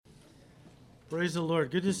Praise the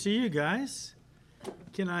Lord. Good to see you guys.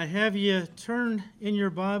 Can I have you turn in your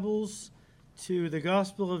Bibles to the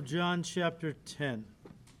Gospel of John chapter 10.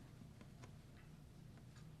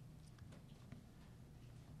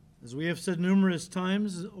 As we have said numerous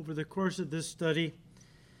times over the course of this study,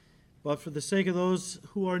 but for the sake of those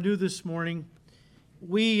who are new this morning,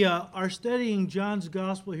 we are studying John's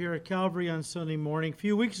Gospel here at Calvary on Sunday morning. A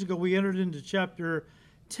few weeks ago we entered into chapter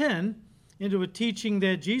 10, into a teaching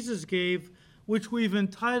that Jesus gave, which we've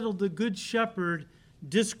entitled the Good Shepherd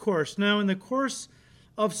Discourse. Now, in the course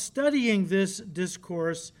of studying this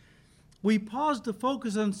discourse, we paused to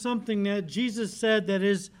focus on something that Jesus said that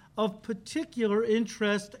is of particular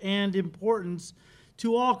interest and importance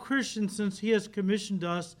to all Christians, since he has commissioned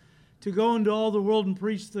us to go into all the world and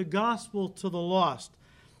preach the gospel to the lost.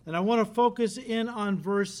 And I want to focus in on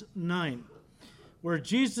verse 9, where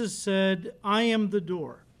Jesus said, "I am the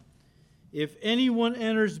door. If anyone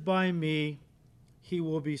enters by me, he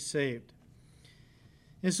will be saved."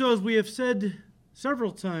 And so, as we have said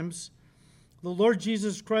several times, the Lord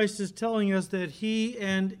Jesus Christ is telling us that he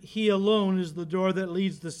and he alone is the door that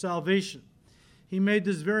leads to salvation. He made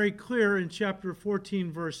this very clear in chapter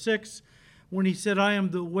 14, verse 6, when he said, "I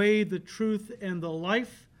am the way, the truth, and the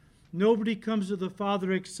life. Nobody comes to the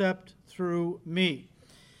Father except through me."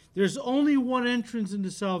 There's only one entrance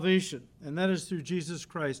into salvation, and that is through Jesus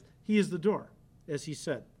Christ. He is the door, as he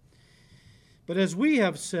said. But as we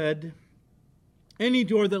have said, any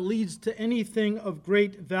door that leads to anything of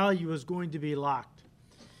great value is going to be locked.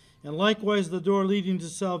 And likewise, the door leading to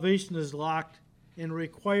salvation is locked and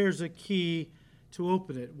requires a key to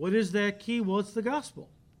open it. What is that key? Well, it's the gospel,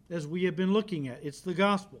 as we have been looking at. It's the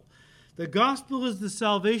gospel. The gospel is the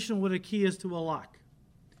salvation, what a key is to a lock.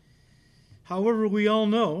 However, we all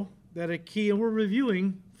know that a key, and we're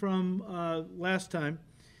reviewing from last time,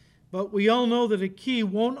 but we all know that a key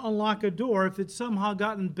won't unlock a door if it's somehow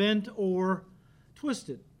gotten bent or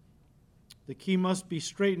twisted. The key must be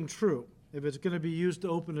straight and true if it's going to be used to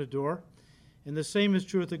open a door. And the same is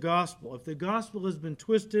true with the gospel. If the gospel has been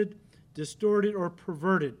twisted, distorted, or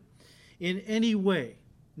perverted in any way,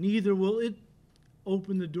 neither will it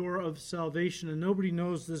open the door of salvation, and nobody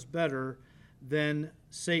knows this better than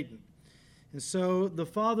Satan. And so the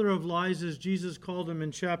father of lies, as Jesus called him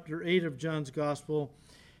in chapter 8 of John's Gospel,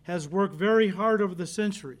 has worked very hard over the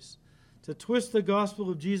centuries to twist the gospel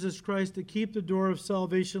of Jesus Christ to keep the door of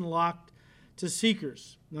salvation locked to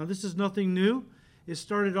seekers. Now, this is nothing new. It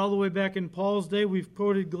started all the way back in Paul's day. We've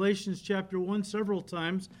quoted Galatians chapter 1 several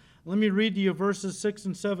times. Let me read to you verses 6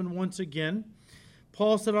 and 7 once again.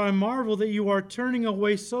 Paul said, "I marvel that you are turning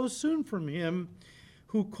away so soon from him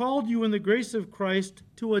who called you in the grace of Christ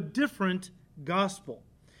to a different gospel,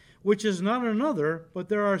 which is not another, but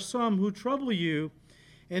there are some who trouble you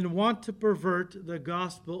and want to pervert the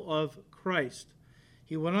gospel of Christ."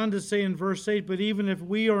 He went on to say in verse 8, "But even if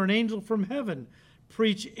we or an angel from heaven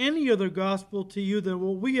preach any other gospel to you than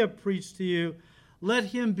what we have preached to you, let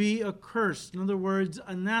him be accursed." In other words,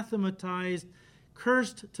 anathematized,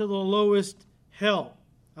 cursed to the lowest hell.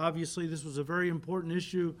 Obviously, this was a very important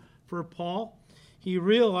issue for Paul. He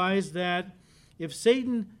realized that if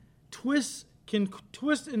Satan can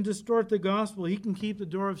twist and distort the gospel, he can keep the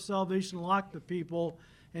door of salvation locked to people.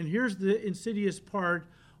 And here's the insidious part: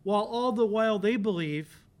 while all the while they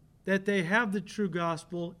believe that they have the true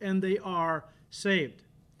gospel and they are saved.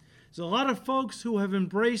 There's a lot of folks who have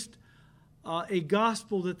embraced a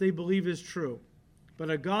gospel that they believe is true, but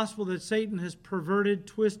a gospel that Satan has perverted,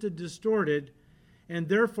 twisted, distorted, and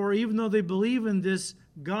therefore, even though they believe in this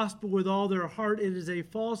gospel with all their heart, it is a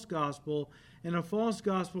false gospel, and a false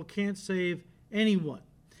gospel can't save anyone.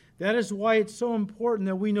 That is why it's so important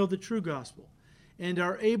that we know the true gospel and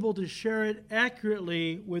are able to share it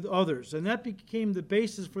accurately with others. And that became the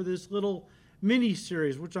basis for this little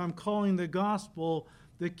mini-series, which I'm calling The Gospel,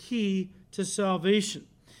 the Key to Salvation.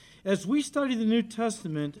 As we study the New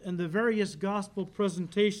Testament and the various gospel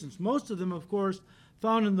presentations, most of them, of course,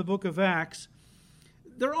 found in the book of Acts,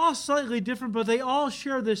 they're all slightly different, but they all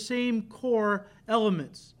share the same core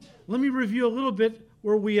elements. Let me review a little bit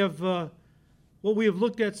where we have what we have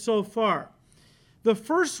looked at so far. The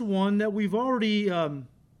first one that we've already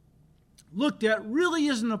looked at really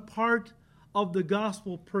isn't a part of the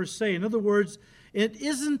gospel per se. In other words, it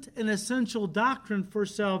isn't an essential doctrine for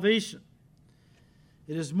salvation.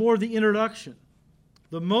 It is more the introduction,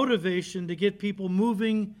 the motivation to get people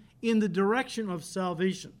moving in the direction of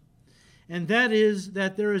salvation. And that is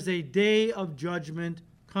that there is a day of judgment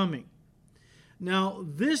coming. Now,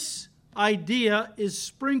 this idea is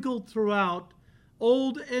sprinkled throughout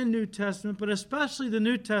Old and New Testament, but especially the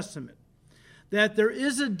New Testament, that there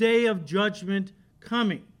is a day of judgment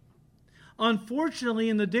coming. Unfortunately,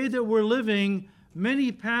 in the day that we're living,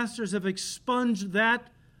 many pastors have expunged that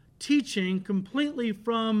teaching completely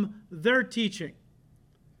from their teaching.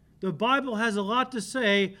 The Bible has a lot to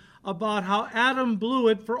say about how Adam blew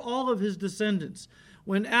it for all of his descendants.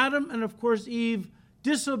 When Adam and, of course, Eve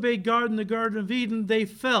disobeyed God in the Garden of Eden, they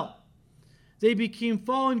fell. They became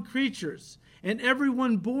fallen creatures. And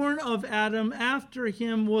everyone born of Adam after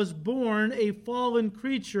him was born a fallen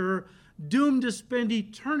creature, doomed to spend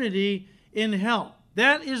eternity in hell.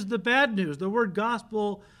 That is the bad news. The word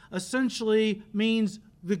gospel essentially means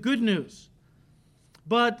the good news.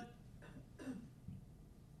 But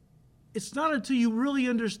it's not until you really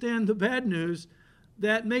understand the bad news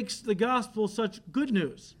that makes the gospel such good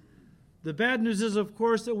news. The bad news is, of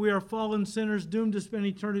course, that we are fallen sinners doomed to spend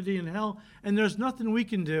eternity in hell, and there's nothing we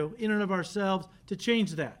can do in and of ourselves to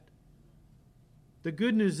change that. The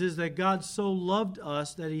good news is that God so loved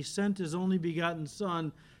us that he sent his only begotten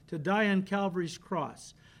Son to die on Calvary's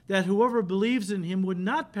cross, that whoever believes in him would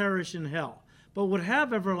not perish in hell, but would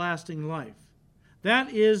have everlasting life.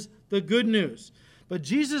 That is the good news. But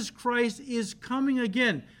Jesus Christ is coming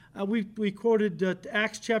again. We quoted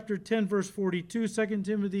Acts chapter 10, verse 42, 2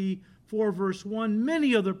 Timothy 4, verse 1,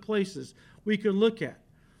 many other places we could look at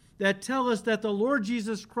that tell us that the Lord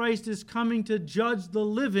Jesus Christ is coming to judge the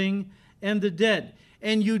living and the dead.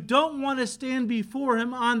 And you don't want to stand before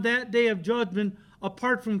him on that day of judgment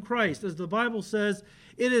apart from Christ. As the Bible says,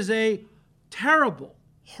 it is a terrible,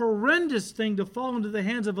 horrendous thing to fall into the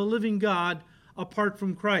hands of a living God apart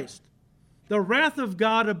from Christ. The wrath of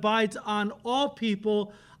God abides on all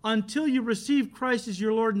people until you receive Christ as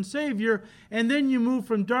your Lord and Savior, and then you move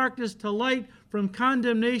from darkness to light, from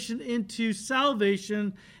condemnation into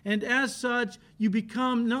salvation, and as such, you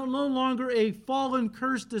become no longer a fallen,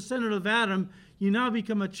 cursed descendant of Adam. You now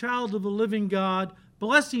become a child of the living God,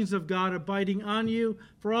 blessings of God abiding on you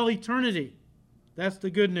for all eternity. That's the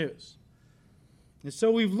good news. And so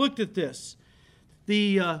we've looked at this.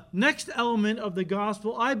 The next element of the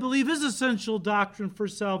gospel, I believe, is essential doctrine for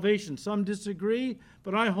salvation. Some disagree,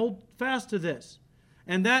 but I hold fast to this,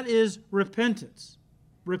 and that is repentance.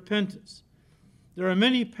 Repentance. There are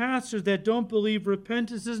many pastors that don't believe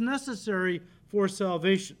repentance is necessary for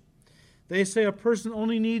salvation. They say a person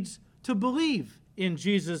only needs to believe in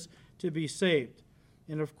Jesus to be saved.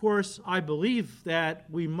 And of course, I believe that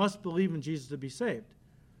we must believe in Jesus to be saved.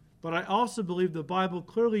 But I also believe the Bible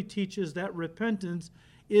clearly teaches that repentance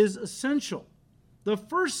is essential. The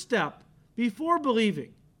first step before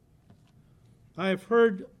believing. I have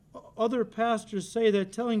heard other pastors say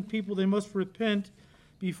that telling people they must repent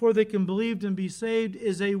before they can believe and be saved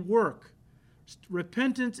is a work.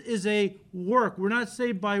 Repentance is a work. We're not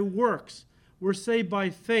saved by works. We're saved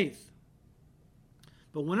by faith.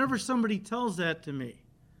 But whenever somebody tells that to me,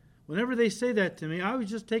 whenever they say that to me, I would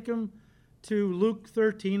just take them to Luke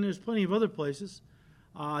 13, there's plenty of other places,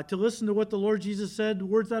 to listen to what the Lord Jesus said,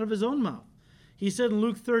 words out of his own mouth. He said in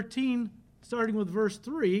Luke 13, starting with verse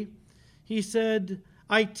 3, he said,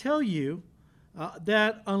 I tell you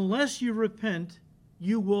that unless you repent,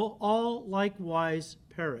 you will all likewise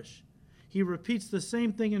perish. He repeats the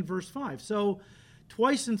same thing in verse 5. So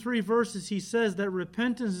twice in 3 verses he says that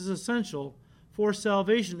repentance is essential for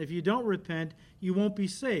salvation. If you don't repent, you won't be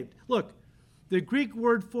saved. Look, the Greek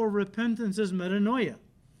word for repentance is metanoia.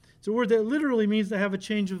 It's a word that literally means to have a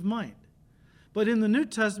change of mind. But in the New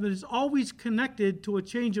Testament, it's always connected to a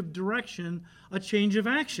change of direction, a change of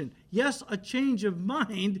action. Yes, a change of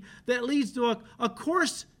mind that leads to a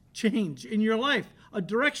course change in your life, a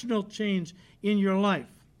directional change in your life.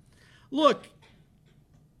 Look,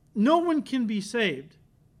 no one can be saved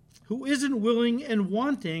who isn't willing and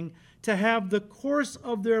wanting to have the course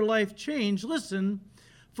of their life change. Listen,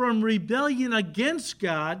 from rebellion against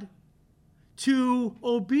God to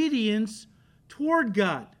obedience toward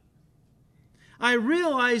God. I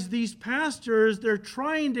realize these pastors, they're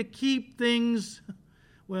trying to keep things,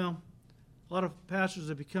 well, a lot of pastors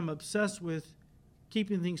have become obsessed with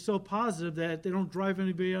keeping things so positive that they don't drive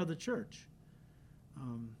anybody out of the church.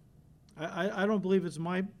 I don't believe it's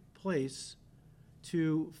my place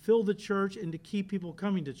to fill the church and to keep people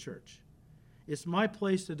coming to church. It's my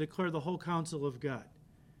place to declare the whole counsel of God.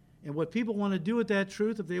 And what people want to do with that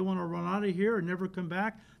truth, if they want to run out of here and never come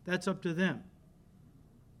back, that's up to them.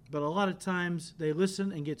 But a lot of times they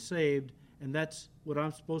listen and get saved, and that's what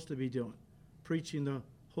I'm supposed to be doing, preaching the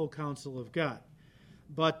whole counsel of God.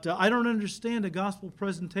 But I don't understand a gospel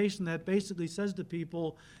presentation that basically says to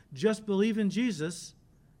people, just believe in Jesus.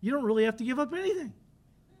 You don't really have to give up anything.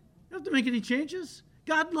 You don't have to make any changes.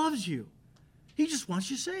 God loves you. He just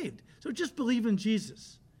wants you saved. So just believe in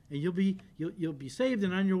Jesus, and you'll be saved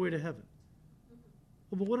and on your way to heaven.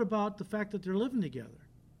 Well, but what about the fact that they're living together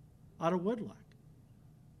out of wedlock?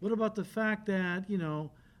 What about the fact that,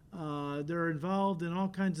 they're involved in all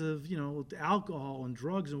kinds of, alcohol and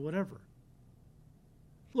drugs and whatever?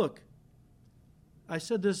 Look, I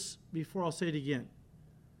said this before, I'll say it again.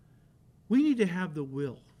 We need to have the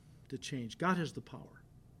will to change. God has the power.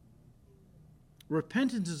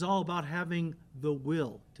 Repentance is all about having the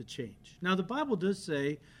will to change. Now, the Bible does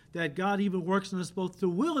say that God even works in us both to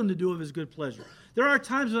will and to do of his good pleasure. There are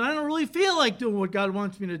times when I don't really feel like doing what God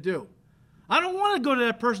wants me to do. I don't want to go to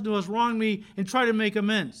that person who has wronged me and try to make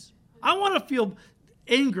amends. I want to feel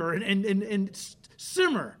anger and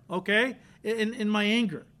simmer, okay, in my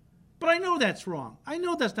anger. But I know that's wrong. I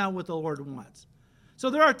know that's not what the Lord wants. So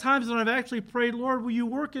there are times when I've actually prayed, Lord, will you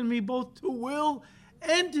work in me both to will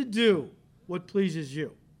and to do what pleases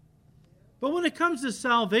you? But when it comes to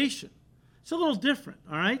salvation, it's a little different,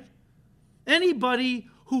 all right? Anybody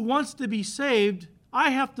who wants to be saved, I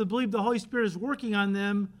have to believe the Holy Spirit is working on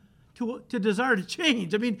them to desire to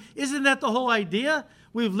change. I mean, isn't that the whole idea?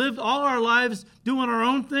 We've lived all our lives doing our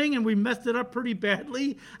own thing and we messed it up pretty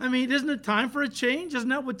badly. I mean, isn't it time for a change? Isn't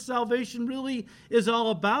that what salvation really is all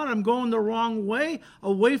about? I'm going the wrong way,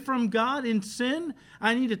 away from God in sin.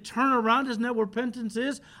 I need to turn around. Isn't that what repentance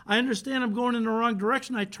is? I understand I'm going in the wrong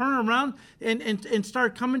direction. I turn around and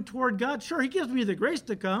start coming toward God. Sure, he gives me the grace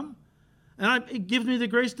to come, and it gives me the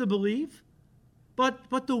grace to believe.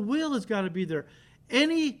 But the will has got to be there.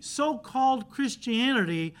 Any so-called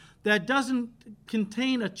Christianity that doesn't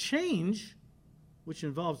contain a change, which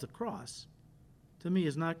involves the cross, to me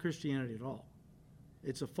is not Christianity at all.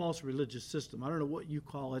 It's a false religious system. I don't know what you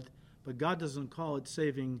call it, but God doesn't call it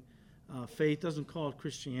saving faith, doesn't call it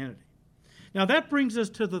Christianity. Now that brings us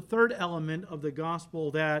to the third element of the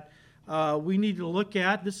gospel that we need to look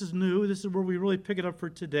at. This is new. This is where we really pick it up for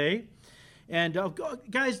today. And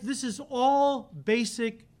guys, this is all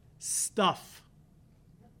basic stuff.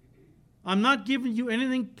 I'm not giving you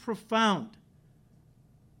anything profound.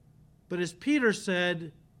 But as Peter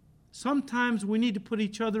said, sometimes we need to put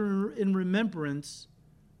each other in remembrance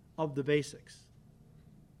of the basics.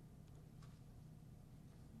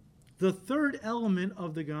 The third element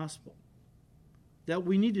of the gospel that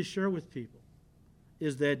we need to share with people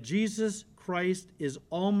is that Jesus Christ is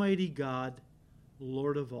Almighty God,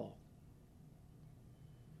 Lord of all.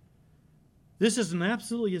 This is an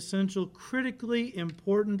absolutely essential, critically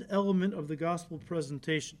important element of the gospel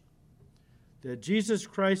presentation. That Jesus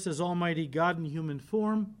Christ is Almighty God in human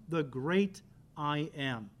form, the great I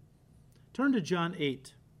am. Turn to John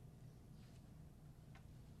 8.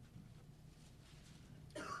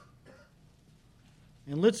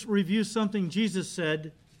 And let's review something Jesus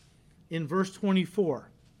said in verse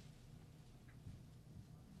 24.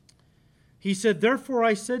 He said, "Therefore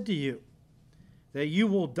I said to you, that you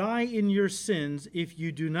will die in your sins if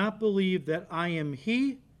you do not believe that I am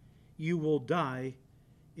he, you will die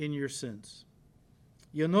in your sins."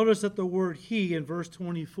 You'll notice that the word he in verse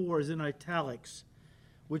 24 is in italics,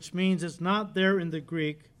 which means it's not there in the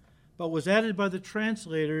Greek, but was added by the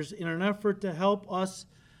translators in an effort to help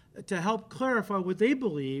clarify what they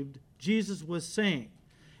believed Jesus was saying.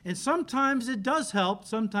 And sometimes it does help,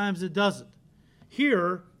 sometimes it doesn't.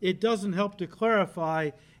 Here, it doesn't help to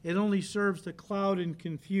clarify. It only serves to cloud and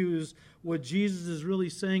confuse what Jesus is really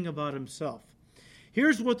saying about himself.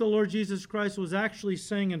 Here's what the Lord Jesus Christ was actually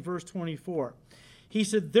saying in verse 24. He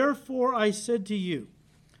said, "Therefore I said to you,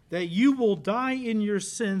 that you will die in your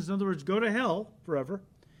sins," in other words, go to hell forever,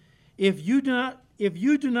 if you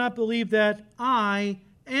do not believe that I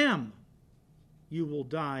am, you will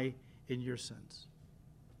die in your sins.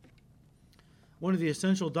 One of the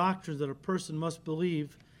essential doctrines that a person must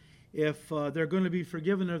believe if they're going to be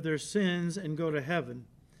forgiven of their sins and go to heaven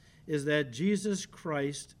is that Jesus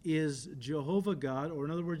Christ is Jehovah God, or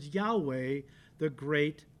in other words, Yahweh, the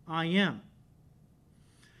great I am.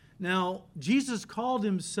 Now, Jesus called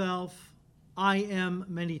himself I am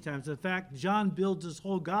many times. In fact, John builds his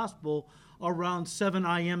whole gospel around 7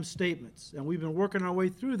 I am statements. And we've been working our way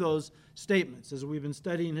through those statements as we've been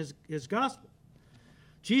studying his gospel.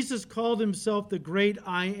 Jesus called himself the great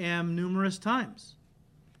I am numerous times.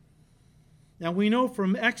 Now we know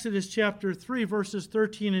from Exodus chapter 3, verses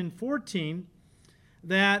 13 and 14,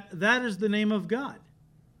 that is the name of God.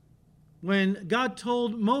 When God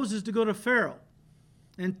told Moses to go to Pharaoh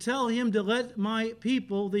and tell him to let my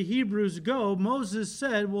people, the Hebrews, go, Moses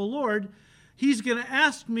said, "Well, Lord, he's going to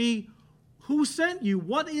ask me, who sent you?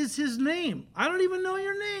 What is his name? I don't even know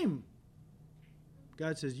your name."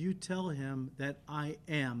 God says, "You tell him that I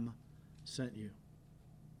am sent you."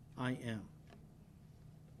 I am.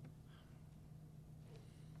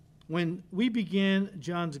 When we began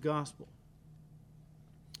John's gospel,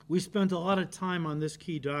 we spent a lot of time on this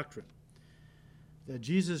key doctrine, that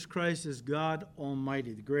Jesus Christ is God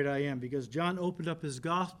Almighty, the great I am, because John opened up his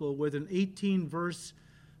gospel with an 18-verse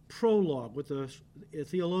prologue, what the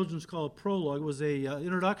theologians call a prologue. It was an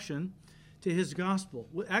introduction to his gospel.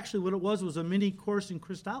 Actually, what it was a mini course in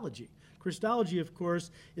Christology. Christology, of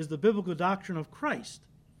course, is the biblical doctrine of Christ.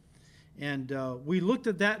 And we looked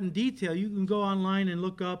at that in detail. You can go online and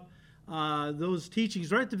look up those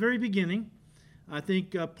teachings right at the very beginning. I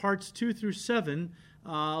think parts 2 through 7,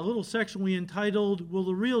 a little section we entitled, "Will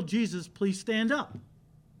the Real Jesus Please Stand Up?"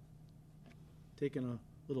 Taking a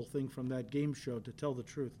little thing from that game show, To Tell the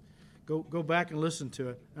Truth. Go back and listen to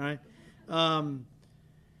it. All right.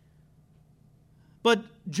 But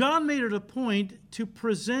John made it a point to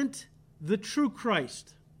present the true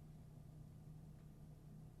Christ.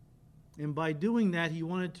 And by doing that, he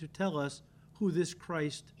wanted to tell us who this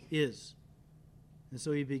Christ is. And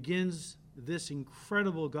so he begins this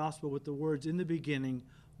incredible gospel with the words, "In the beginning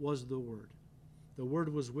was the Word. The Word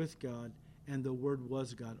was with God, and the Word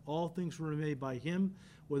was God. All things were made by him.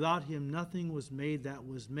 Without him nothing was made that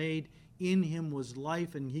was made. In him was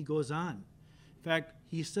life," and he goes on. In fact,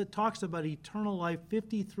 he talks about eternal life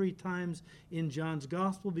 53 times in John's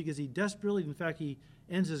gospel because he desperately, in fact, he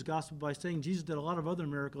ends his gospel by saying, Jesus did a lot of other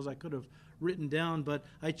miracles I could have written down, but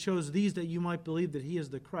I chose these that you might believe that he is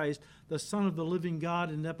the Christ, the Son of the living God,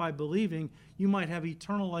 and that by believing you might have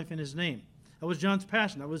eternal life in his name. That was John's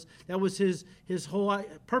passion. That was his whole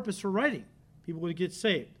purpose for writing. People would get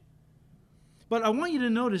saved. But I want you to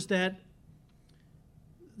notice that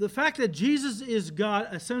the fact that Jesus is God,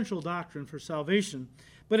 essential doctrine for salvation,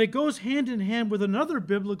 but it goes hand in hand with another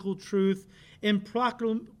biblical truth and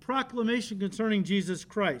proclamation concerning Jesus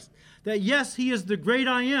Christ. That yes, he is the great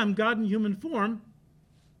I am, God in human form,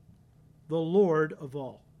 the Lord of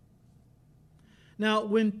all. Now,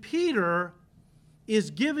 when Peter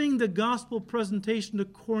is giving the gospel presentation to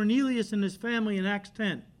Cornelius and his family in Acts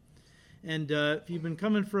 10, and if you've been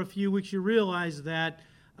coming for a few weeks, you realize that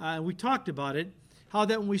we talked about it, how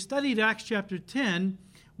that when we studied Acts chapter 10,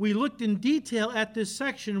 we looked in detail at this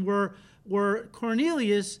section where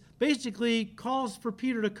Cornelius basically calls for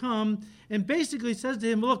Peter to come and basically says to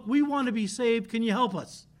him, look, we want to be saved. Can you help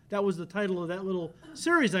us? That was the title of that little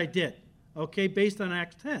series I did, okay, based on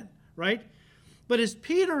Acts 10, right? But as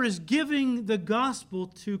Peter is giving the gospel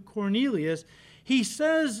to Cornelius, he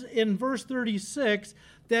says in verse 36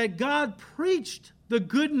 that God preached the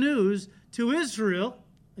good news to Israel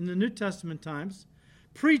in the New Testament times,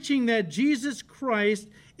 preaching that Jesus Christ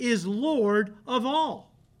is Lord of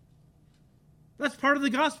all. That's part of the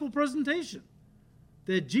gospel presentation,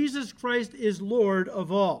 that Jesus Christ is Lord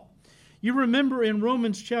of all. You remember in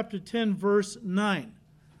Romans chapter 10, verse 9,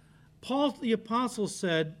 Paul the apostle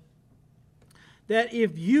said that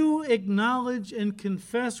if you acknowledge and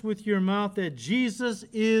confess with your mouth that Jesus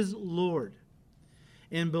is Lord,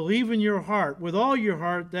 and believe in your heart, with all your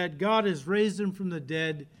heart, that God has raised him from the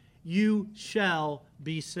dead, you shall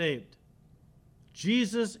be saved.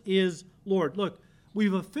 Jesus is Lord. Look,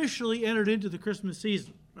 we've officially entered into the Christmas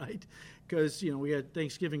season, right? Because, we had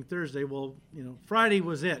Thanksgiving Thursday. Well, Friday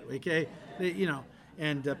was it, okay?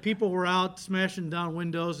 And people were out smashing down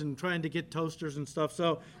windows and trying to get toasters and stuff.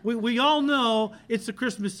 So we all know it's the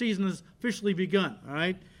Christmas season has officially begun, all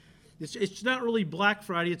right? It's not really Black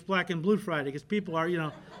Friday, it's Black and Blue Friday, because people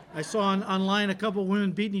are, I saw online a couple of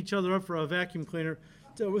women beating each other up for a vacuum cleaner.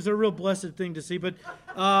 So it was a real blessed thing to see. But,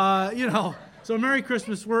 so Merry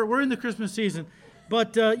Christmas. We're in the Christmas season.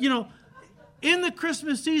 But, in the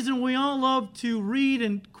Christmas season, we all love to read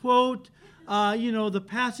and quote, the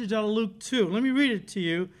passage out of Luke 2. Let me read it to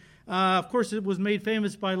you. Of course, it was made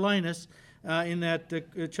famous by Linus in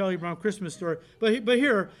that Charlie Brown Christmas story. But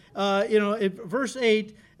here, in verse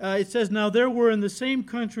 8, it says, Now there were in the same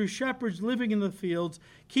country shepherds living in the fields,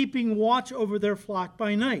 keeping watch over their flock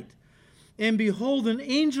by night. And behold, an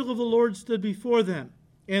angel of the Lord stood before them,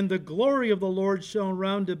 and the glory of the Lord shone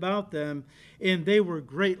round about them, and they were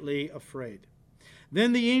greatly afraid.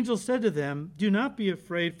 Then the angel said to them, Do not be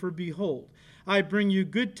afraid, for behold, I bring you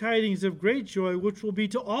good tidings of great joy, which will be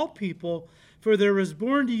to all people, for there is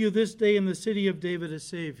born to you this day in the city of David a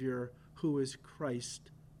Savior, who is Christ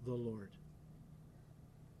the Lord.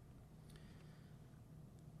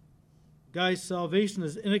 Guys, salvation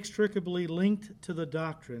is inextricably linked to the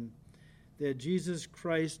doctrine that Jesus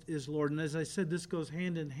Christ is Lord. And as I said, this goes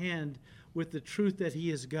hand in hand with the truth that he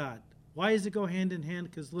is God. Why does it go hand in hand?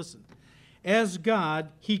 Because listen, as God,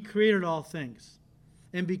 he created all things.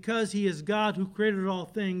 And because he is God who created all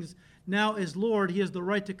things, now as Lord, he has the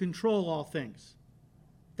right to control all things.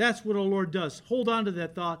 That's what our Lord does. Hold on to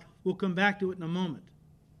that thought. We'll come back to it in a moment.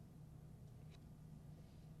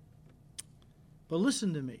 But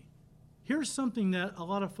listen to me. Here's something that a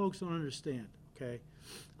lot of folks don't understand, okay?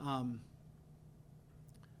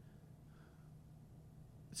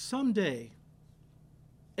 Someday,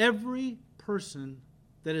 every person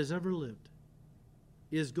that has ever lived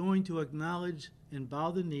is going to acknowledge and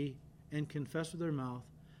bow the knee and confess with their mouth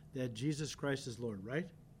that Jesus Christ is Lord, right?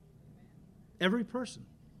 Every person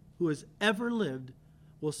who has ever lived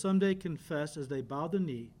will someday confess as they bow the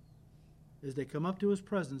knee, as they come up to his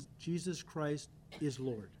presence, Jesus Christ is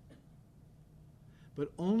Lord. But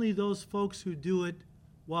only those folks who do it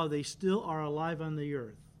while they still are alive on the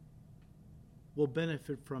earth will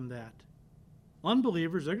benefit from that.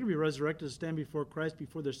 Unbelievers, they're going to be resurrected to stand before Christ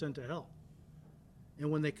before they're sent to hell. And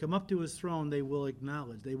when they come up to his throne, they will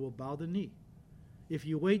acknowledge, they will bow the knee. If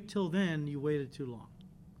you wait till then, you waited too long.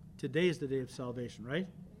 Today is the day of salvation, right?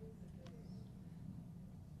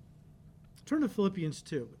 Turn to Philippians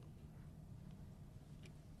 2.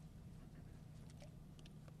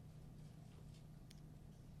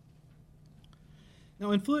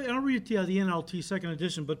 Now, I'll read it to you out of the NLT second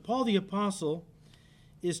edition, but Paul the Apostle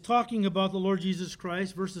is talking about the Lord Jesus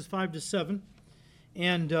Christ, verses 5 to 7.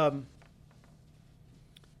 And I'll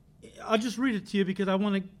just read it to you because I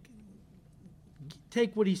want to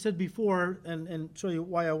take what he said before and show you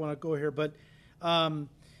why I want to go here. But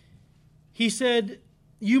he said,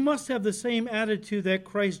 "You must have the same attitude that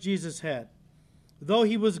Christ Jesus had. Though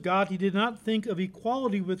he was God, he did not think of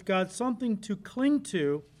equality with God something to cling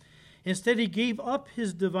to. Instead, he gave up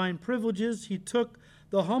his divine privileges. He took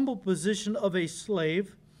the humble position of a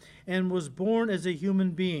slave and was born as a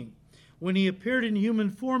human being. When he appeared in human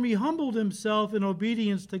form, he humbled himself in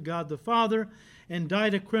obedience to God the Father and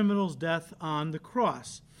died a criminal's death on the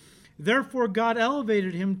cross. Therefore, God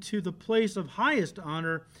elevated him to the place of highest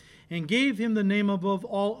honor and gave him the name above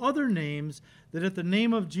all other names, that at the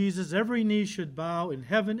name of Jesus every knee should bow in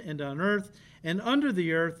heaven and on earth and under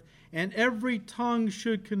the earth, and every tongue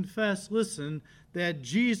should confess," listen, "that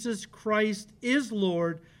Jesus Christ is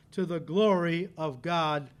Lord, to the glory of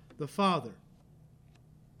God the Father."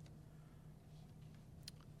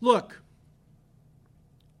 Look,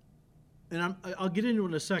 and I'll get into it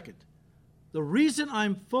in a second. The reason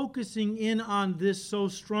I'm focusing in on this so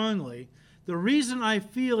strongly, the reason I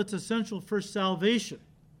feel it's essential for salvation,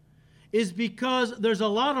 is because there's a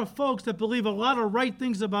lot of folks that believe a lot of right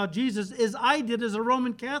things about Jesus, as I did as a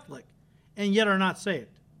Roman Catholic, and yet are not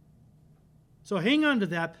saved. So hang on to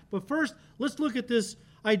that. But first, let's look at this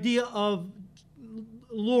idea of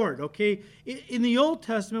Lord, okay? In the Old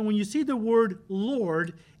Testament, when you see the word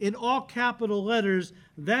Lord in all capital letters,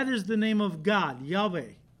 that is the name of God,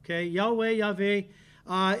 Yahweh, okay? Yahweh.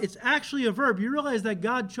 It's actually a verb. You realize that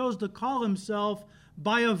God chose to call himself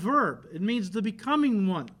by a verb. It means the becoming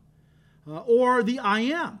one. Or the I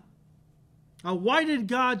am. Why did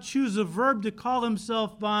God choose a verb to call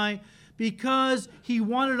himself by? Because he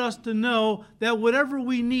wanted us to know that whatever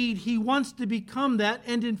we need, he wants to become that.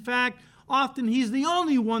 And in fact, often he's the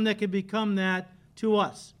only one that can become that to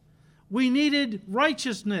us. We needed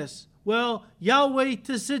righteousness. Well, Yahweh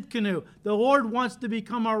Tsidkenu, the Lord wants to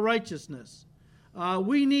become our righteousness.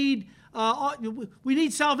 We need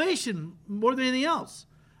salvation more than anything else.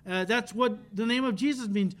 That's what the name of Jesus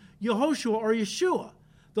means, Yehoshua or Yeshua.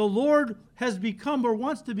 The Lord has become or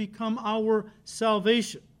wants to become our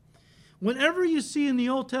salvation. Whenever you see in the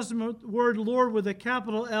Old Testament word Lord with a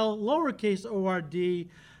capital L, lowercase O-R-D,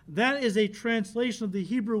 that is a translation of the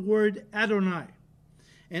Hebrew word Adonai.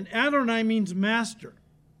 And Adonai means master,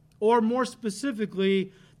 or more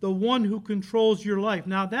specifically, the one who controls your life.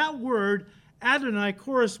 Now that word, Adonai,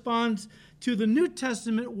 corresponds to the New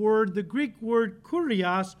Testament word, the Greek word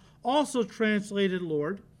kurios, also translated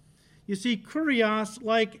Lord. You see, kurios,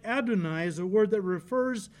 like Adonai, is a word that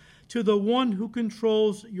refers to the one who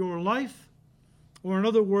controls your life, or in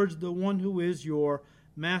other words, the one who is your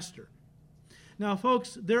master. Now,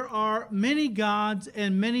 folks, there are many gods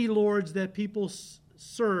and many lords that people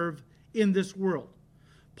serve in this world.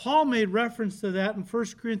 Paul made reference to that in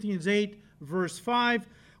 1 Corinthians 8, verse 5,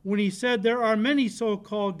 when he said there are many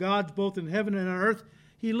so-called gods both in heaven and on earth.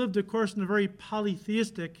 He lived, of course, in a very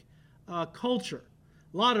polytheistic culture.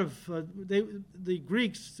 A lot of the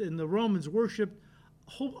Greeks and the Romans worshipped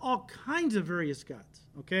all kinds of various gods,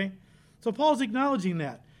 okay? So Paul's acknowledging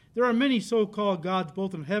that. There are many so-called gods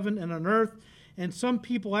both in heaven and on earth, and some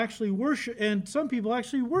people actually worship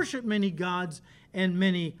many gods and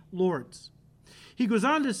many lords. He goes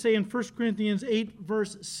on to say in 1 Corinthians 8,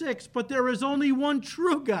 verse 6, but there is only one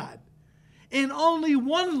true God, and only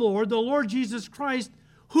one Lord, the Lord Jesus Christ,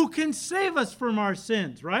 who can save us from our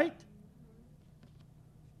sins, right?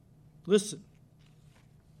 Listen,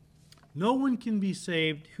 no one can be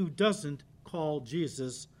saved who doesn't call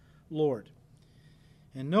Jesus Lord.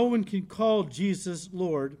 And no one can call Jesus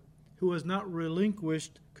Lord who has not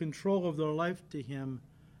relinquished control of their life to him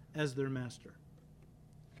as their master.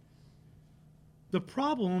 The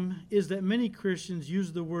problem is that many Christians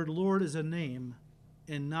use the word Lord as a name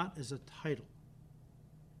and not as a title.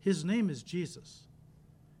 His name is Jesus.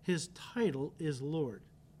 His title is Lord,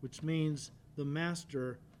 which means the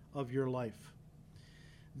master of your life.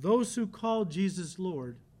 Those who call Jesus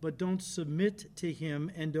Lord but don't submit to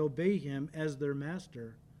him and obey him as their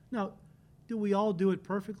master. Now, do we all do it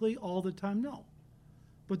perfectly all the time? No.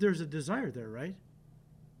 But there's a desire there, right?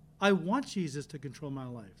 I want Jesus to control my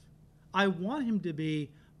life. I want him to be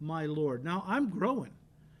my Lord. Now, I'm growing,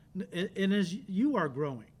 and as you are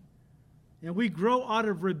growing. And we grow out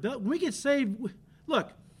of rebellion. When we get saved,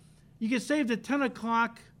 look, you get saved at 10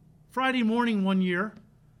 o'clock Friday morning one year.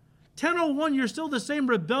 10:01, you're still the same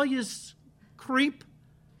rebellious creep.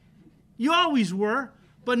 You always were.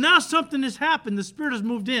 But now something has happened. The Spirit has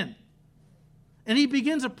moved in. And he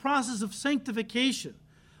begins a process of sanctification,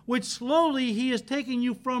 which slowly he is taking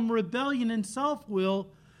you from rebellion and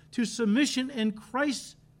self-will to submission and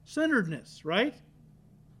Christ-centeredness, right?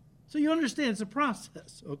 So you understand it's a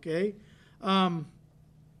process, okay? But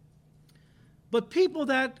people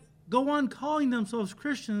that go on calling themselves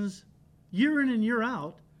Christians year in and year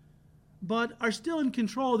out, but are still in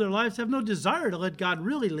control of their lives, have no desire to let God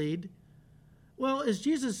really lead. Well, as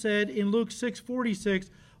Jesus said in Luke 6:46,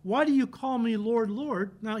 why do you call me Lord,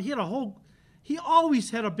 Lord? Now, he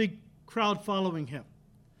always had a big crowd following him.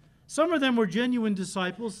 Some of them were genuine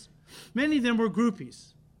disciples. Many of them were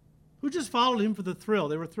groupies who just followed him for the thrill.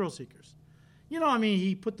 They were thrill seekers.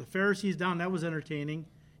 He put the Pharisees down. That was entertaining.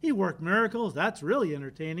 He worked miracles. That's really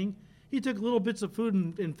entertaining. He took little bits of food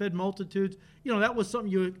and fed multitudes. That was something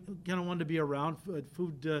you kind of wanted to be around,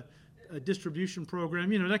 food distribution program,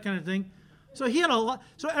 that kind of thing. So he had a lot.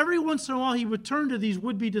 So every once in a while he would turn to these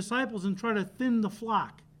would-be disciples and try to thin the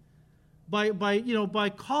flock by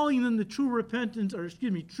calling them to true repentance,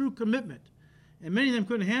 true commitment. And many of them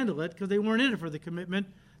couldn't handle it because they weren't in it for the commitment.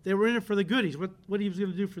 They were in it for the goodies, what he was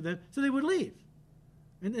going to do for them. So they would leave.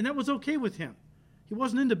 And that was okay with him. He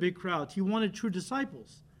wasn't into big crowds. He wanted true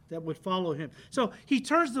disciples that would follow him. So he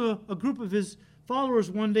turns to a group of his followers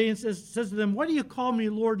one day and says to them, why do you call me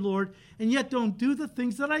Lord, Lord, and yet don't do the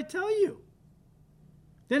things that I tell you?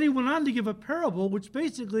 Then he went on to give a parable, which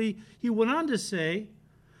basically he went on to say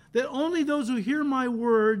that only those who hear my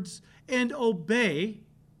words and obey,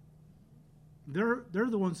 they're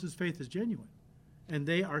the ones whose faith is genuine, and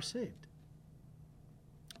they are saved.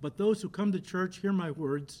 But those who come to church, hear my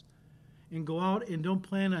words, and go out and don't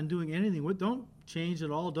plan on doing anything, don't change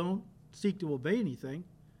at all, don't seek to obey anything,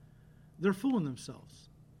 they're fooling themselves.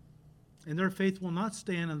 And their faith will not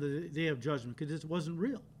stand on the day of judgment because it wasn't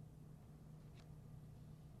real.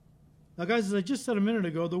 Now, guys, as I just said a minute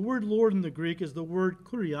ago, the word Lord in the Greek is the word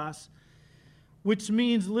kurios, which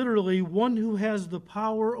means literally one who has the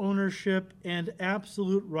power, ownership, and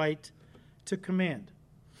absolute right to command.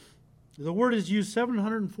 The word is used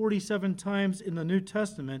 747 times in the New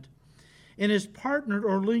Testament and is partnered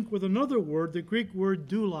or linked with another word, the Greek word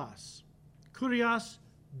doulos. Kurios,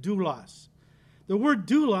 doulos. The word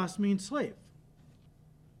doulos means slave.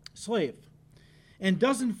 Slave. And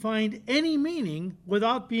doesn't find any meaning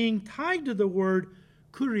without being tied to the word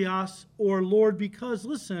kurios or Lord because,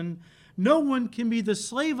 listen, no one can be the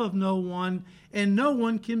slave of no one and no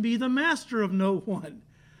one can be the master of no one.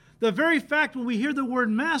 The very fact when we hear the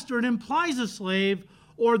word master, it implies a slave,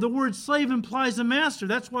 or the word slave implies a master.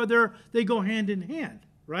 That's why they go hand in hand,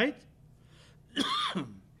 right?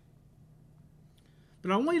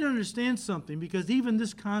 But I want you to understand something because even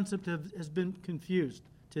this concept has been confused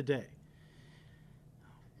today.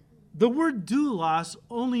 The word doulos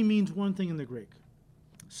only means one thing in the Greek,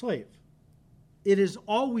 slave. It has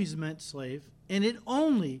always meant slave, and it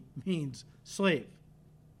only means slave,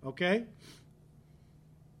 okay?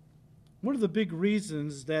 One of the big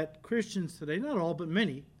reasons that Christians today, not all but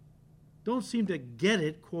many, don't seem to get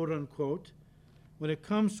it, quote unquote, when it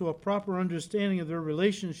comes to a proper understanding of their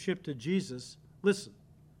relationship to Jesus, listen,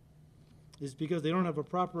 is because they don't have a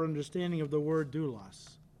proper understanding of the word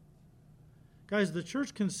doulos. Guys, the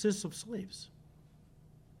church consists of slaves.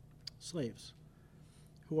 Slaves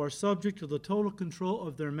who are subject to the total control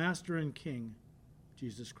of their master and king,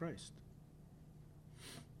 Jesus Christ.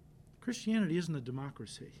 Christianity isn't a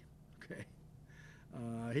democracy, okay?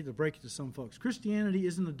 I hate to break it to some folks. Christianity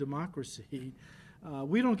isn't a democracy.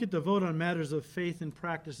 We don't get to vote on matters of faith and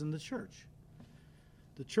practice in the church.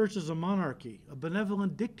 The church is a monarchy, a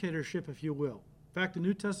benevolent dictatorship, if you will. In fact, the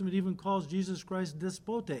New Testament even calls Jesus Christ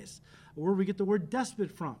despotes, where we get the word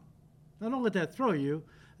despot from. Now, don't let that throw you.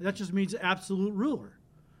 That just means absolute ruler.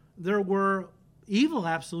 There were evil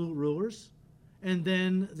absolute rulers, and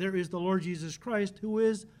then there is the Lord Jesus Christ, who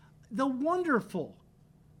is the wonderful,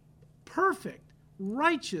 perfect,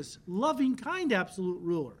 righteous, loving, kind absolute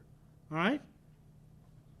ruler. All right?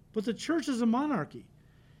 But the church is a monarchy,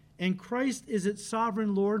 and Christ is its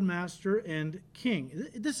sovereign Lord, Master, and King.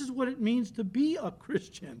 This is what it means to be a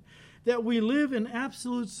Christian, that we live in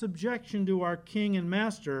absolute subjection to our King and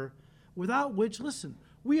Master, without which, listen,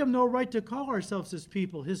 we have no right to call ourselves his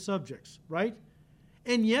people, his subjects, right?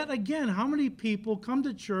 And yet again, how many people come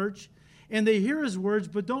to church and they hear his words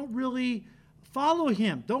but don't really follow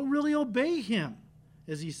him, don't really obey him?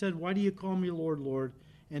 As he said, why do you call me Lord, Lord,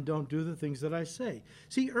 and don't do the things that I say?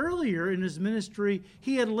 See, earlier in his ministry,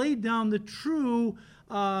 he had laid down the true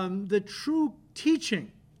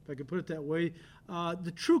teaching, if I could put it that way,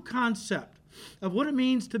 the true concept of what it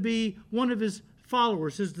means to be one of his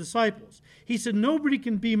followers, his disciples. He said, nobody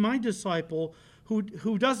can be my disciple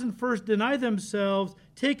who doesn't first deny themselves,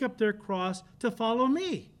 take up their cross to follow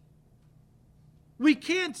me. We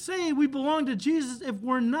can't say we belong to Jesus if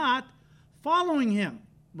we're not following him,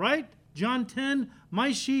 right? John 10,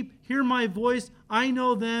 my sheep hear my voice, I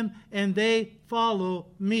know them, and they follow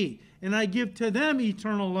me, and I give to them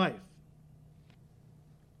eternal life.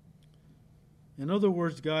 In other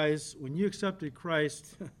words, guys, when you accepted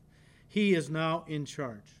Christ, he is now in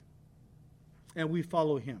charge, and we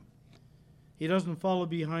follow him. He doesn't follow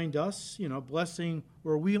behind us, blessing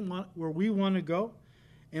where we want to go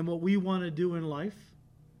and what we want to do in life.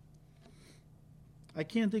 I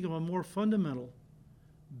can't think of a more fundamental,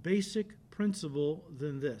 basic principle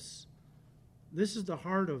than this. This is the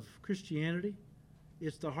heart of Christianity.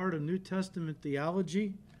 It's the heart of New Testament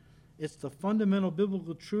theology. It's the fundamental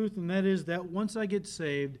biblical truth, and that is that once I get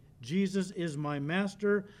saved, Jesus is my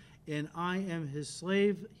master, and I am his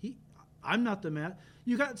slave. I'm not the man.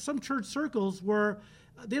 You got some church circles where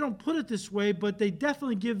they don't put it this way, but they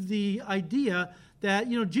definitely give the idea that,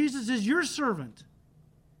 Jesus is your servant.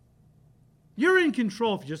 You're in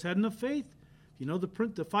control. If you just had enough faith,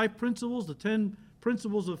 the 5 principles, the 10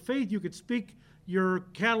 principles of faith, you could speak your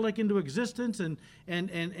Cadillac into existence and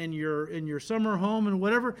your summer home and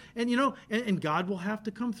whatever, and God will have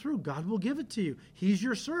to come through. God will give it to you. He's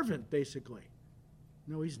your servant, basically.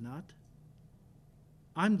 No, he's not.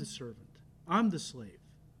 I'm the servant. I'm the slave.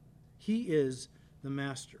 He is the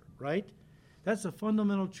master, right? That's the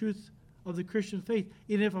fundamental truth of the Christian faith.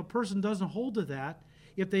 And if a person doesn't hold to that,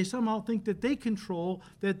 if they somehow think that they control,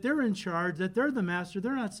 that they're in charge, that they're the master,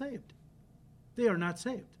 they're not saved. They are not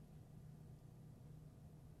saved.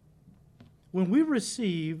 When we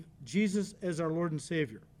receive Jesus as our Lord and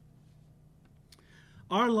Savior,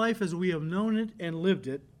 our life as we have known it and lived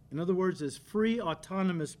it, in other words, as free,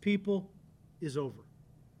 autonomous people, is over.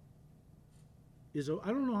 I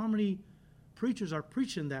don't know how many preachers are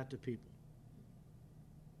preaching that to people.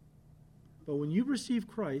 But when you receive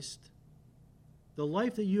Christ, the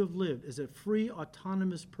life that you have lived as a free,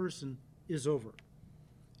 autonomous person is over.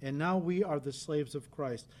 And now we are the slaves of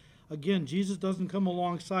Christ. Again, Jesus doesn't come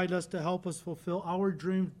alongside us to help us fulfill our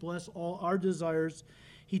dreams, bless all our desires.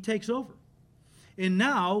 He takes over. And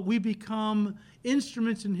now we become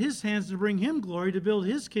instruments in his hands to bring him glory, to build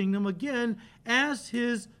his kingdom again as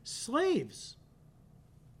his slaves.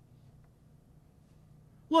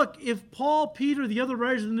 Look, if Paul, Peter, the other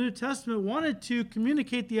writers of the New Testament wanted to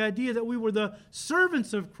communicate the idea that we were the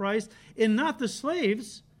servants of Christ and not the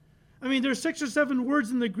slaves, there's 6 or 7 words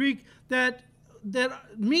in the Greek that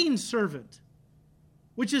mean servant,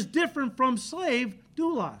 which is different from slave,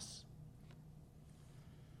 doulos.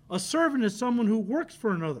 A servant is someone who works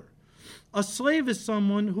for another. A slave is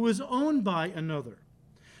someone who is owned by another.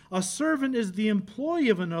 A servant is the employee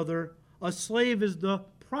of another. A slave is the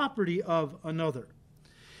property of another.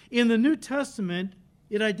 In the New Testament,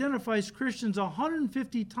 it identifies Christians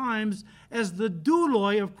 150 times as the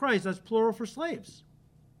douloi of Christ. That's plural for slaves.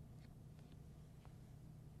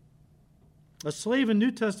 A slave in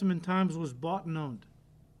New Testament times was bought and owned.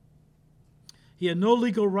 He had no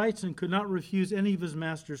legal rights and could not refuse any of his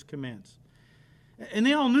master's commands. And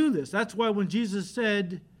they all knew this. That's why when Jesus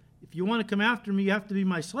said, if you want to come after me, you have to be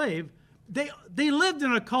my slave, they lived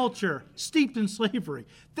in a culture steeped in slavery.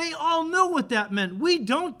 They all knew what that meant. We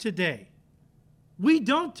don't today. We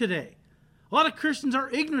don't today. A lot of Christians are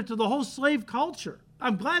ignorant to the whole slave culture.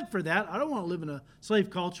 I'm glad for that. I don't want to live in a slave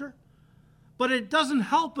culture. But it doesn't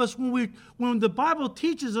help us when the Bible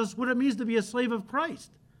teaches us what it means to be a slave of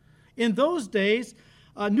Christ. In those days,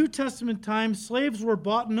 New Testament times, slaves were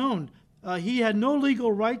bought and owned. He had no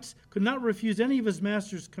legal rights, could not refuse any of his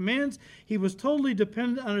master's commands. He was totally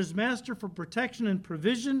dependent on his master for protection and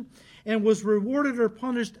provision, and was rewarded or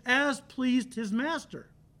punished as pleased his master.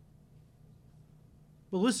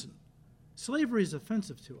 But listen, slavery is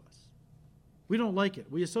offensive to us. We don't like it.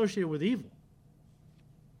 We associate it with evil.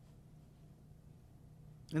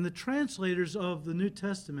 And the translators of the New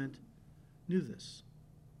Testament knew this.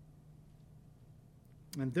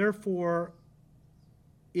 And therefore,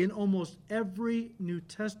 in almost every New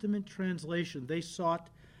Testament translation, they sought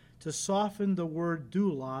to soften the word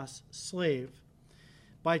doulos, slave,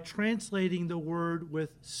 by translating the word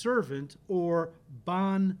with servant or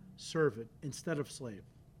bond servant instead of slave.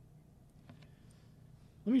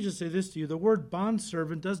 Let me just say this to you. The word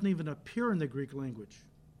bondservant doesn't even appear in the Greek language.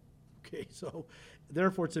 Okay, so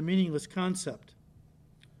therefore it's a meaningless concept.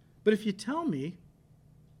 But if you tell me,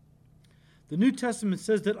 the New Testament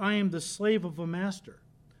says that I am the slave of a master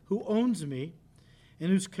who owns me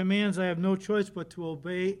and whose commands I have no choice but to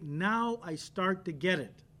obey, now I start to get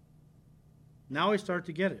it. Now I start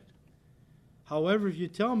to get it. However, if you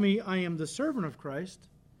tell me I am the servant of Christ,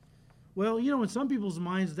 well, in some people's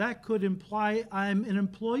minds, that could imply I'm an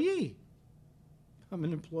employee. I'm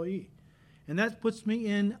an employee. And that puts me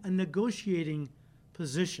in a negotiating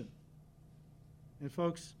position. And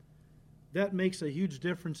folks, that makes a huge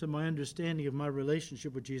difference in my understanding of my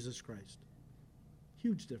relationship with Jesus Christ.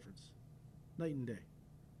 Huge difference. Night and day.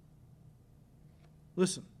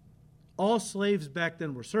 Listen, all slaves back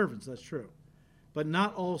then were servants, that's true. But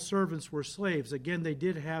not all servants were slaves. Again, they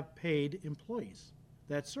did have paid employees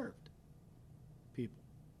that served people.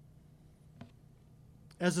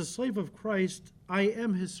 As a slave of Christ, I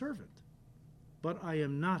am his servant, but I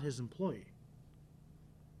am not his employee.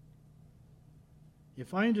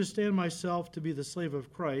 If I understand myself to be the slave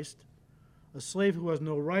of Christ, a slave who has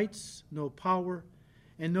no rights, no power,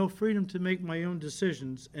 and no freedom to make my own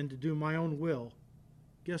decisions and to do my own will,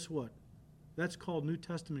 guess what? That's called New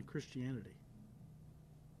Testament Christianity.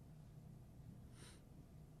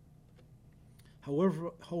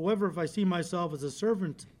 However, if I see myself as a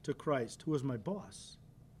servant to Christ, who is my boss,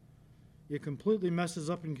 it completely messes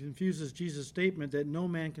up and confuses Jesus' statement that no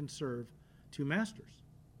man can serve two masters.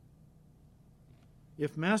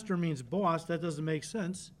 If master means boss, that doesn't make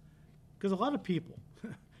sense, because a lot of people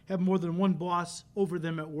have more than one boss over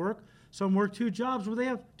them at work. Some work two jobs where they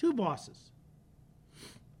have two bosses.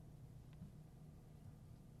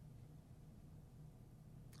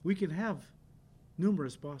 We can have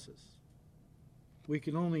numerous bosses. We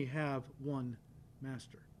can only have one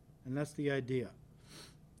master. And that's the idea.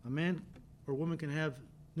 A man or woman can have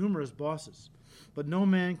numerous bosses, but no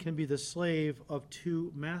man can be the slave of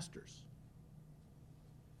two masters,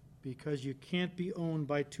 because you can't be owned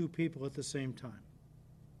by two people at the same time.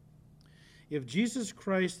 If Jesus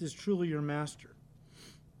Christ is truly your master,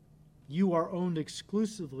 you are owned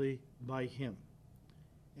exclusively by him.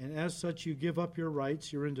 And as such, you give up your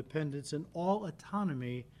rights, your independence, and all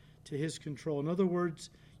autonomy to his control. In other words,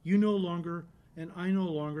 you no longer and I no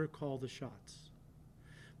longer call the shots.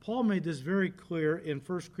 Paul made this very clear in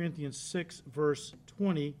 1 Corinthians 6, verse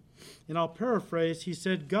 20. And I'll paraphrase. He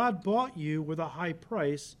said, God bought you with a high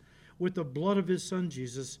price, with the blood of his Son,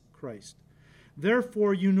 Jesus Christ.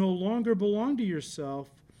 Therefore, you no longer belong to yourself.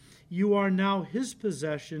 You are now his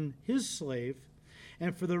possession, his slave.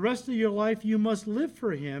 And for the rest of your life, you must live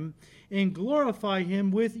for him and glorify him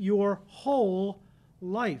with your whole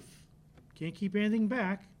life. Can't keep anything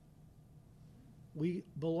back. We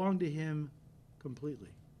belong to him completely.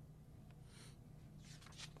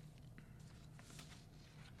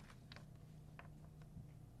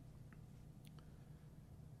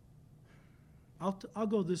 I'll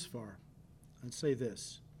go this far and say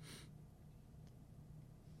this.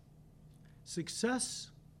 Success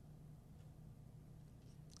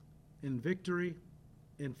and victory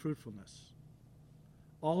and fruitfulness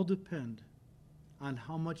all depend on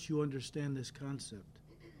how much you understand this concept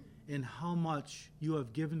and how much you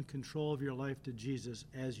have given control of your life to Jesus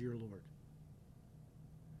as your Lord.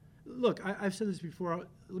 Look, I've said this before.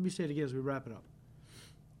 Let me say it again as we wrap it up.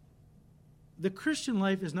 The Christian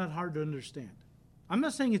life is not hard to understand. I'm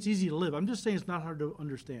not saying it's easy to live. I'm just saying it's not hard to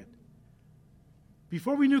understand.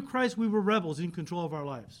 Before we knew Christ, we were rebels in control of our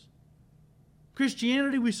lives.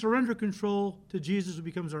 Christianity, we surrender control to Jesus, who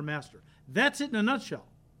becomes our master. That's it in a nutshell.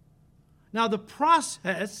 Now, the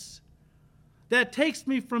process that takes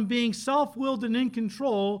me from being self-willed and in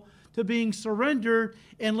control to being surrendered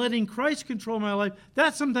and letting Christ control my life,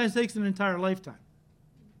 that sometimes takes an entire lifetime.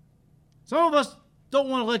 Some of us don't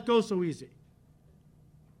want to let go so easy.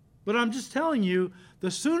 But I'm just telling you,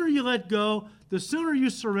 the sooner you let go, the sooner you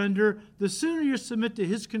surrender, the sooner you submit to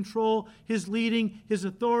His control, His leading, His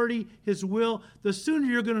authority, His will, the sooner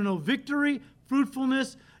you're going to know victory,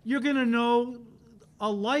 fruitfulness. You're going to know a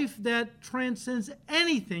life that transcends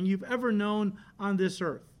anything you've ever known on this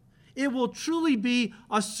earth. It will truly be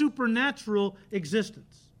a supernatural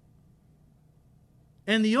existence.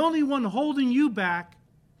 And the only one holding you back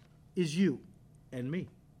is you and me.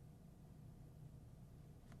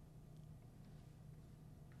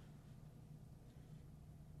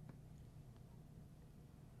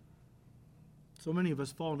 So many of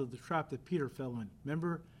us fall into the trap that Peter fell in.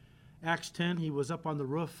 Remember Acts 10? He was up on the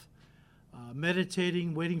roof,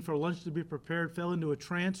 meditating, waiting for lunch to be prepared, fell into a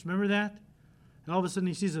trance. Remember that? And all of a sudden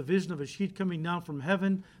he sees a vision of a sheet coming down from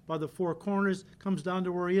heaven by the four corners, comes down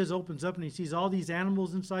to where he is, opens up, and he sees all these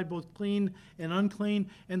animals inside, both clean and unclean.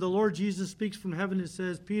 And the Lord Jesus speaks from heaven and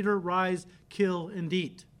says, Peter, rise, kill, and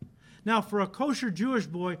eat. Now, for a kosher Jewish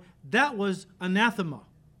boy, that was anathema.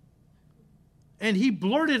 And he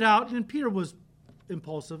blurted out, and Peter was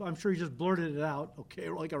impulsive. I'm sure he just blurted it out, okay,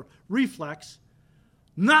 like a reflex.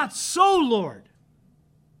 Not so, Lord.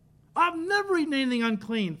 I've never eaten anything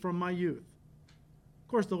unclean from my youth. Of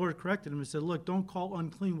course, the Lord corrected him and said, look, don't call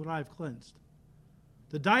unclean what I've cleansed.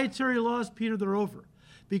 The dietary laws, Peter, they're over.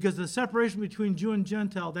 Because the separation between Jew and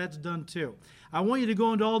Gentile, that's done too. I want you to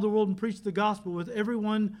go into all the world and preach the gospel with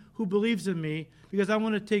everyone who believes in me, because I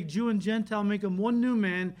want to take Jew and Gentile, make them one new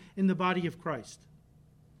man in the body of Christ.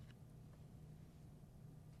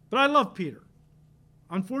 But I love Peter.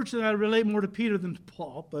 Unfortunately, I relate more to Peter than to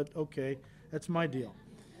Paul, but okay, that's my deal.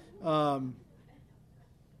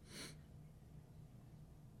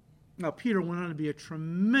 Now, Peter went on to be a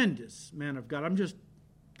tremendous man of God. I'm just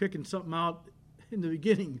picking something out in the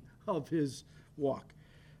beginning of his walk.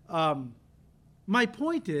 My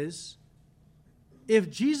point is, if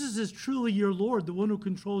Jesus is truly your Lord, the one who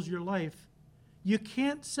controls your life, you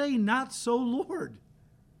can't say, not so, Lord.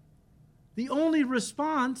 The only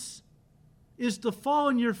response is to fall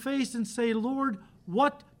on your face and say, Lord,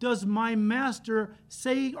 what does my master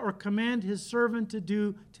say or command his servant to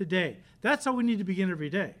do today? That's how we need to begin every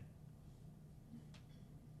day.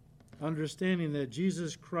 Understanding that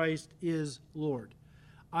Jesus Christ is Lord.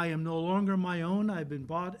 I am no longer my own. I've been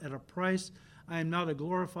bought at a price. I am now to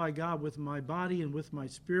glorify God with my body and with my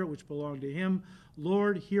spirit, which belong to him.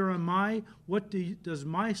 Lord, here am I. What does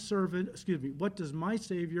my Savior,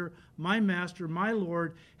 my Master, my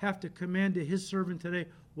Lord have to command to his servant today?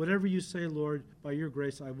 Whatever you say, Lord, by your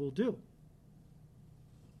grace I will do.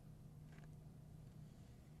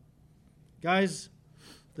 Guys,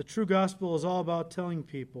 the true gospel is all about telling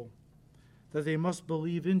people that they must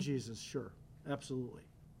believe in Jesus, sure, absolutely.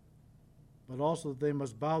 But also that they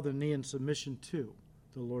must bow their knee in submission to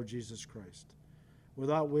the Lord Jesus Christ,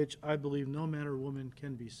 without which I believe no man or woman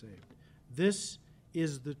can be saved. This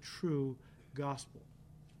is the true gospel.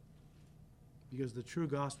 Because the true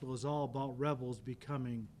gospel is all about rebels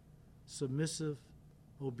becoming submissive,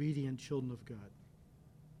 obedient children of God.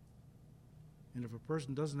 And if a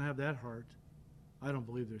person doesn't have that heart, I don't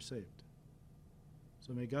believe they're saved.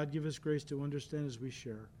 So may God give us grace to understand as we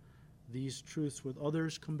share these truths with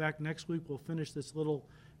others. Come back next week. We'll finish this little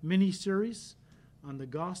mini-series on the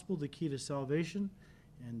gospel, the key to salvation.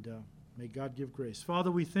 And may God give grace. Father,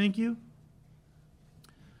 we thank you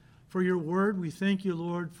for your word. We thank you,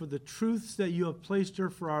 Lord, for the truths that you have placed here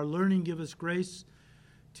for our learning. Give us grace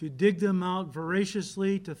to dig them out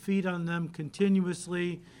voraciously, to feed on them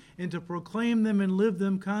continuously, and to proclaim them and live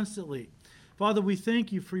them constantly. Father, we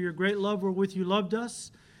thank you for your great love wherewith you loved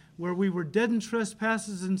us, where we were dead in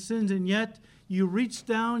trespasses and sins, and yet you reached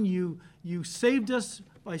down, you saved us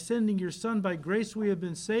by sending your Son. By grace we have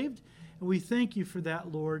been saved, and we thank you for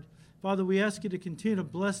that, Lord. Father, we ask you to continue to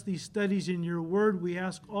bless these studies in your word. We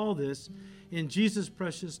ask all this in Jesus'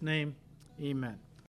 precious name. Amen.